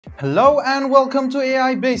Hello and welcome to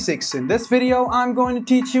AI Basics. In this video, I'm going to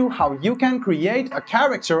teach you how you can create a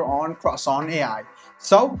character on Crushon AI.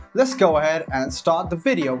 So let's go ahead and start the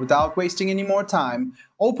video without wasting any more time.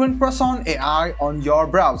 Open Crushon AI on your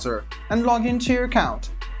browser and log into your account.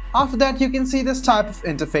 After that, you can see this type of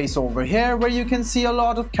interface over here where you can see a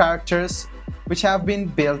lot of characters which have been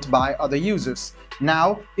built by other users.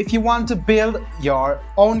 Now, if you want to build your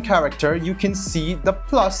own character, you can see the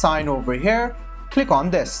plus sign over here. Click on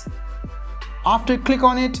this. After click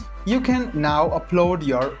on it, you can now upload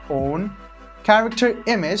your own character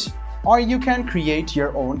image or you can create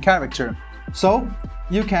your own character. So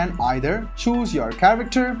you can either choose your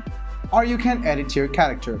character or you can edit your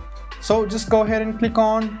character. So just go ahead and click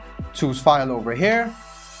on choose file over here.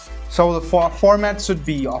 So the format should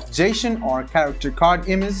be of JSON or character card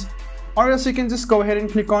image, or else you can just go ahead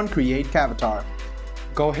and click on create avatar.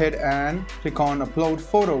 Go ahead and click on upload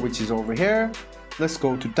photo, which is over here. Let's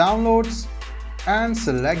go to downloads and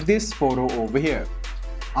select this photo over here.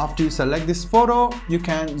 After you select this photo, you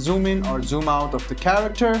can zoom in or zoom out of the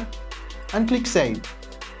character and click save.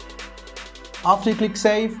 After you click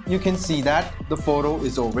save, you can see that the photo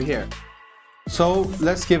is over here. So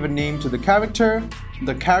let's give a name to the character.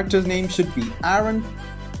 The character's name should be Aaron.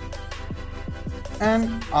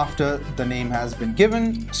 And after the name has been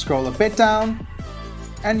given, scroll a bit down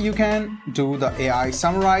and you can do the AI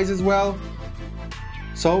summarize as well.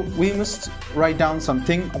 So we must write down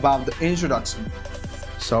something about the introduction.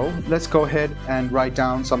 So let's go ahead and write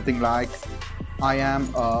down something like, I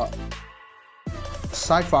am a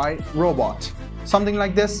sci-fi robot. Something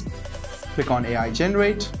like this. Click on AI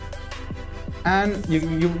generate. And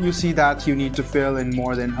you see that you need to fill in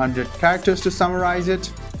more than 100 characters to summarize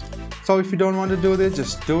it. So if you don't want to do this,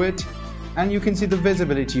 just do it. And you can see the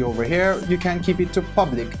visibility over here. You can keep it to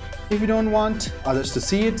public. If you don't want others to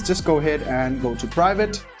see it, just go ahead and go to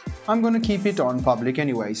private. I'm going to keep it on public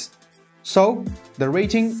anyways. So the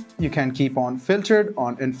rating you can keep on filtered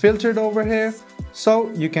on unfiltered over here. So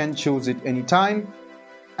you can choose it anytime.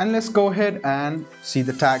 And let's go ahead and see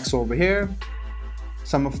the tags over here.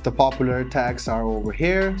 Some of the popular tags are over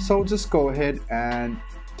here. So just go ahead and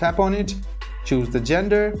tap on it. Choose the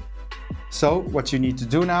gender. So what you need to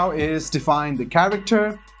do now is define the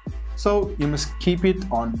character. So you must keep it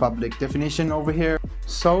on public definition over here.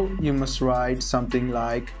 So you must write something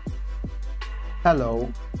like,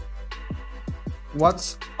 hello,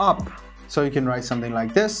 what's up? So you can write something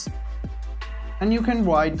like this. And you can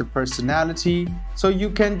write the personality. So you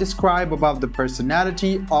can describe about the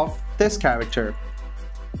personality of this character.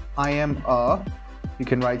 I am a, you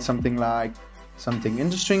can write something like, something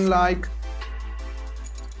interesting like,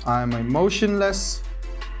 I'm a motionless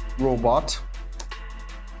robot.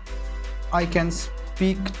 I can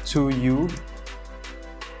speak to you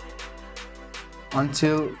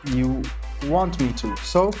until you want me to.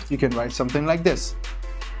 So you can write something like this.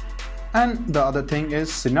 And the other thing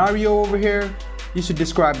is scenario over here. You should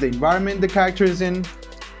describe the environment the character is in.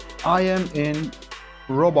 I am in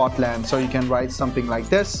robot land. So you can write something like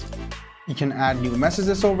this. You can add new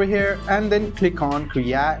messages over here and then click on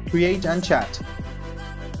create and chat.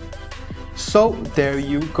 So there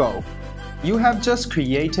you go. You have just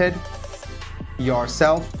created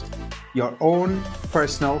yourself your own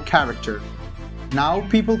personal character. Now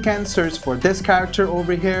people can search for this character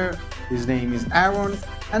over here. His name is Aaron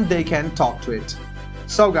and they can talk to it.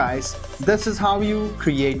 So guys, this is how you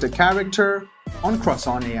create a character on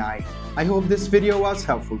Crushon AI. I hope this video was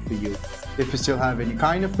helpful for you. If you still have any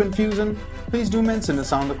kind of confusion, please do mention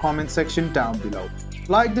us on the comment section down below.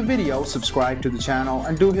 Like the video, subscribe to the channel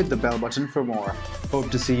and do hit the bell button for more. Hope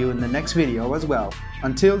to see you in the next video as well.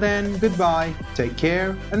 Until then, goodbye, take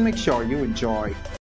care and make sure you enjoy.